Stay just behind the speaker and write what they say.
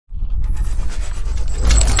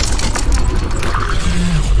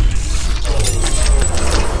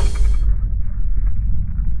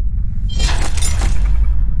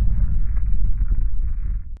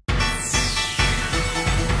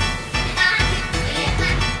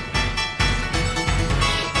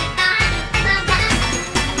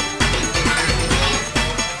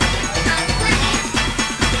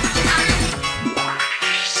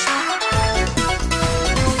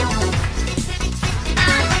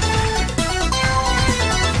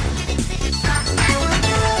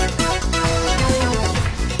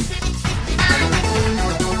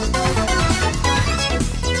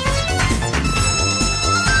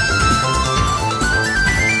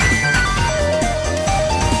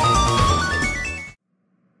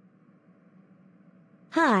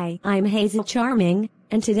Hi, I'm Hazel Charming,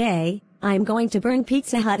 and today, I'm going to burn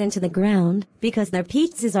Pizza Hut into the ground, because their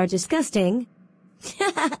pizzas are disgusting.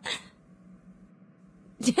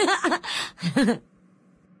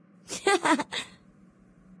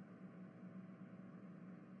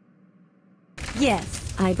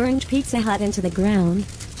 Yes, I burned Pizza Hut into the ground.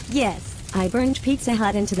 Yes, I burned Pizza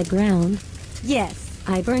Hut into the ground. Yes,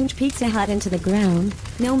 I burned Pizza Hut into the ground.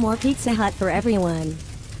 No more Pizza Hut for everyone.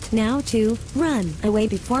 Now to run away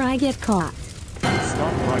before I get caught.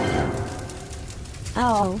 Stop right there.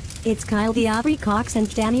 Oh, it's Kyle the Aubrey Cox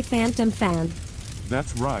and Danny Phantom fan.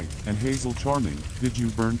 That's right, and Hazel Charming, did you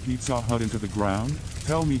burn Pizza Hut into the ground?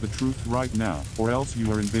 Tell me the truth right now, or else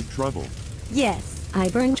you are in big trouble. Yes, I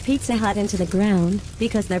burned Pizza Hut into the ground,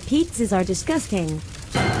 because their pizzas are disgusting.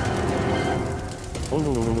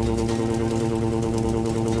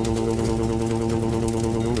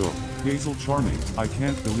 Hazel Charming, I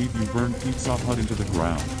can't believe you burned Pizza Hut into the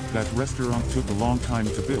ground. That restaurant took a long time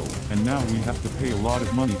to build, and now we have to pay a lot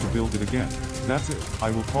of money to build it again. That's it. I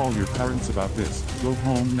will call your parents about this. Go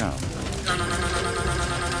home now.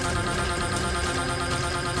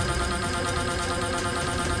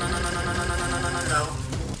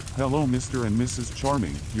 Hello Mr. and Mrs.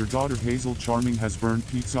 Charming, your daughter Hazel Charming has burned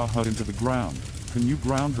Pizza Hut into the ground. Can you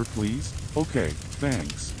ground her please? Okay,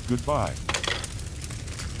 thanks, goodbye.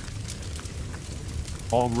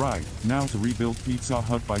 Alright, now to rebuild Pizza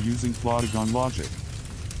Hut by using Plotagon logic.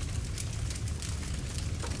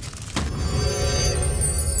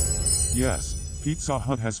 Yes, Pizza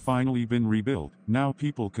Hut has finally been rebuilt, now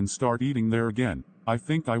people can start eating there again. I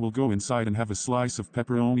think I will go inside and have a slice of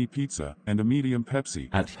pepperoni pizza, and a medium Pepsi.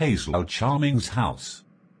 At Hazel Charming's house.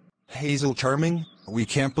 Hazel Charming, we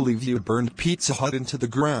can't believe you burned Pizza Hut into the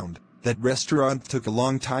ground. That restaurant took a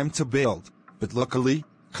long time to build, but luckily,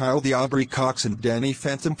 Kyle the Aubrey Cox and Danny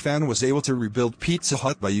Phantom fan was able to rebuild Pizza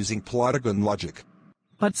Hut by using Plotagon logic.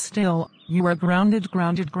 But still, you are grounded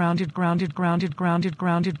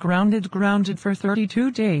for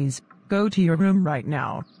 32 days. Go to your room right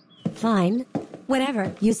now. Fine.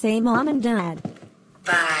 Whatever you say, Mom and Dad.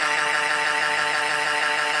 Bye.